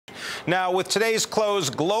Now, with today's close,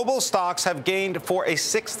 global stocks have gained for a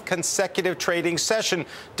sixth consecutive trading session,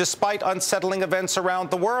 despite unsettling events around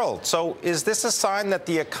the world. So is this a sign that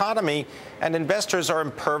the economy and investors are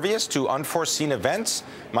impervious to unforeseen events?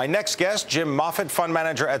 My next guest, Jim Moffett, fund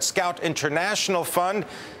manager at Scout International Fund.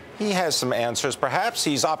 He has some answers, perhaps.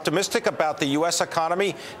 He's optimistic about the U.S.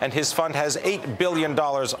 economy, and his fund has $8 billion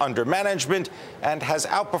under management and has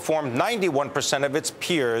outperformed 91% of its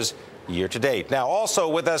peers year to date. Now, also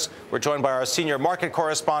with us, we're joined by our senior market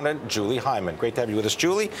correspondent, Julie Hyman. Great to have you with us,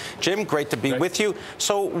 Julie. Jim, great to be with you.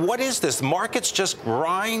 So what is this? Markets just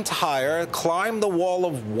grind higher, climb the wall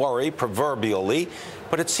of worry, proverbially.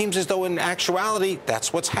 But it seems as though in actuality,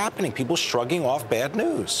 that's what's happening. People shrugging off bad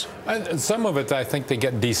news. Some of it, I think they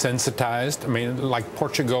get desensitized. I mean, like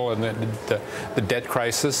Portugal and the debt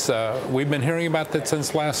crisis, we've been hearing about that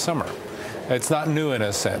since last summer. It's not new in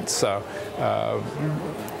a sense.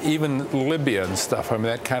 Even Libya and stuff, I mean,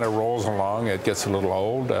 that kind of rolls along. It gets a little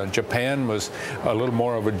old. Japan was a little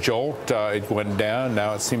more of a jolt. It went down.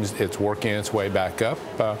 Now it seems it's working its way back up.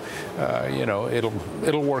 You know,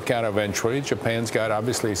 it'll work out eventually. Japan's got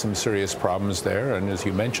obviously some serious problems there, and as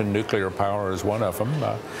you mentioned, nuclear power is one of them.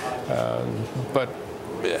 But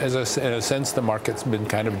in a sense, the market's been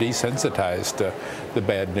kind of desensitized to the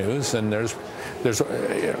bad news, and there's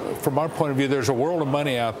from our point of view, there's a world of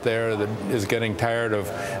money out there that is getting tired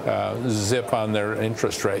of zip on their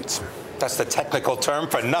interest rates. That's the technical term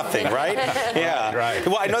for nothing, right? Yeah. Right.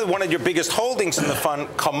 Well, I know that one of your biggest holdings in the fund,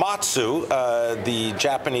 Komatsu, the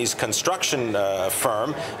Japanese construction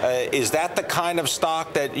firm, is that the kind of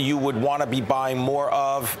stock that you would want to be buying more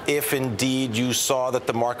of if indeed you saw that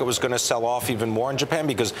the market was going to sell off even more in Japan?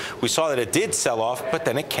 Because we saw that it did sell off, but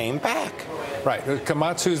then it came back. Right.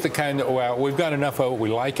 Komatsu is the kind that, well, we've got enough of it. We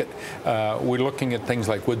like it. We're looking at things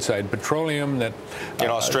like Woodside Petroleum that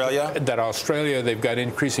in Australia. They've got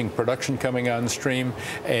increasing production coming on stream,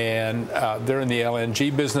 and they're in the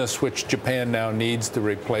LNG business, which Japan now needs to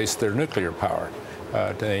replace their nuclear power.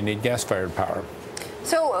 They need gas-fired power.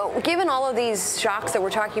 So given all of these shocks that we're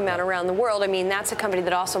talking about around the world, I mean, that's a company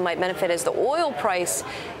that also might benefit as the oil price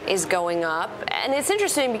is going up. And it's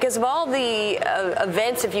interesting because of all the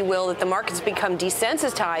events, if you will, that the market's become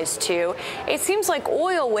desensitized to, it seems like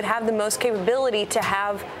oil would have the most capability to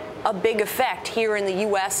have a big effect here in the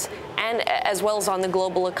U.S. and as well as on the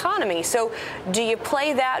global economy. So do you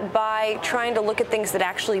play that by trying to look at things that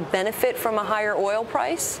actually benefit from a higher oil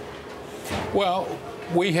price? Well,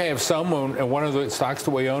 we have some, and one of the stocks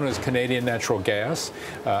that we own is Canadian natural gas,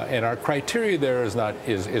 and our criteria there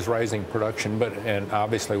is rising production, and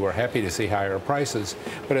obviously we're happy to see higher prices,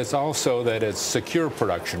 but it's also that it's secure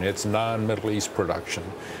production, it's non-Middle East production.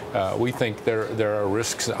 We think there are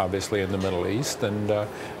risks obviously in the Middle East, and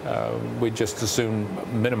we just as soon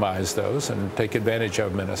minimize those and take advantage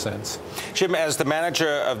of them in a sense. Jim, as the manager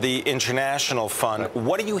of the International Fund,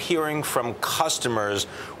 what are you hearing from customers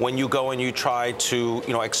when you go and you try to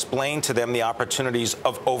explain to them the opportunities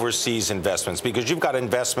of overseas investments? Because you've got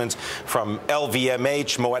investments from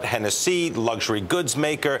LVMH, Moet Hennessy, luxury goods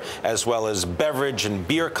maker, as well as beverage and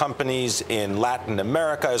beer companies in Latin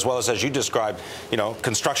America, as well as you described,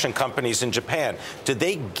 construction companies in Japan. Do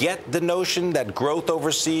they get the notion that growth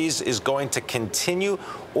overseas is going to continue,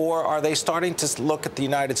 or are they starting to look at the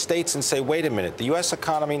United States and say, wait a minute, the U.S.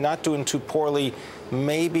 economy not doing too poorly,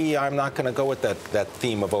 maybe I'm not going to go with that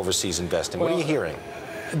theme of overseas investing? What are you hearing?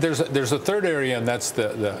 There's a third area, and that's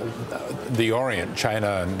the Orient,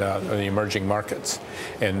 China, and the emerging markets,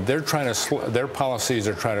 and their policies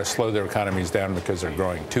are trying to slow their economies down because they're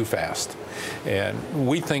growing too fast. And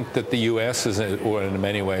we think that the U.S. will in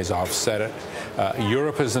many ways offset it.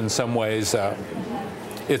 Europe is in some ways.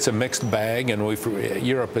 It's a mixed bag, and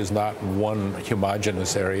Europe is not one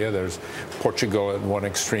homogeneous area. There's Portugal at one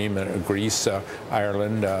extreme, and Greece,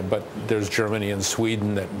 Ireland, but there's Germany and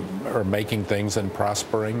Sweden that are making things and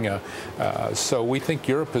prospering. So we think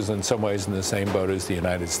Europe is in some ways in the same boat as the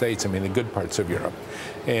United States. I mean, the good parts of Europe.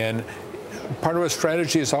 And part of our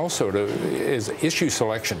strategy is also is issue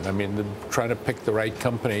selection. I mean, trying to pick the right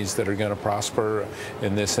companies that are going to prosper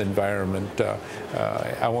in this environment.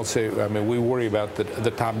 I won't say, I mean, we worry about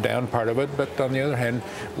the top-down part of it, but on the other hand,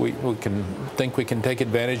 we can take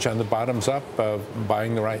advantage on the bottoms-up of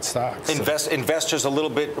buying the right stocks. Investors a little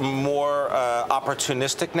bit more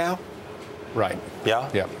opportunistic now? Right. Yeah?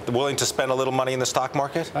 Yeah. Willing to spend a little money in the stock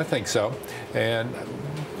market? I think so. And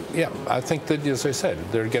yeah, I think that, as I said,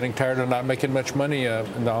 they're getting tired of not making much money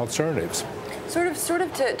in the alternatives. Sort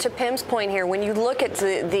of to Pimm's point here, when you look at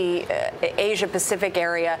the Asia-Pacific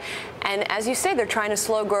area, and as you say, they're trying to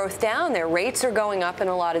slow growth down. Their rates are going up in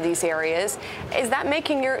a lot of these areas. Is that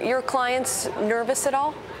making your clients nervous at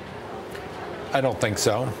all? I don't think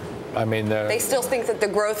so. I mean, they still think that the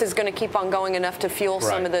growth is going to keep on going enough to fuel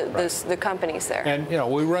some of the companies there. And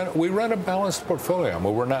we run a balanced portfolio. I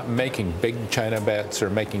mean, we're not making big China bets or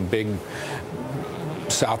making big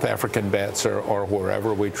South African bets or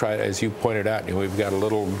wherever. We try, as you pointed out, we've got a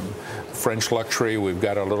little French luxury, we've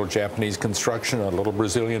got a little Japanese construction, a little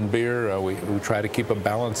Brazilian beer. We try to keep a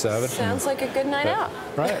balance of it. Sounds like a good night out.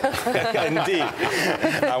 Right. Indeed.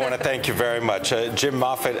 I want to thank you very much. Jim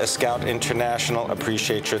Moffett, a Scout International,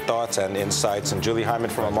 appreciate your thoughts and insights. And Julie Hyman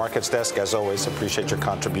from our markets desk, as always, appreciate your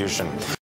contribution.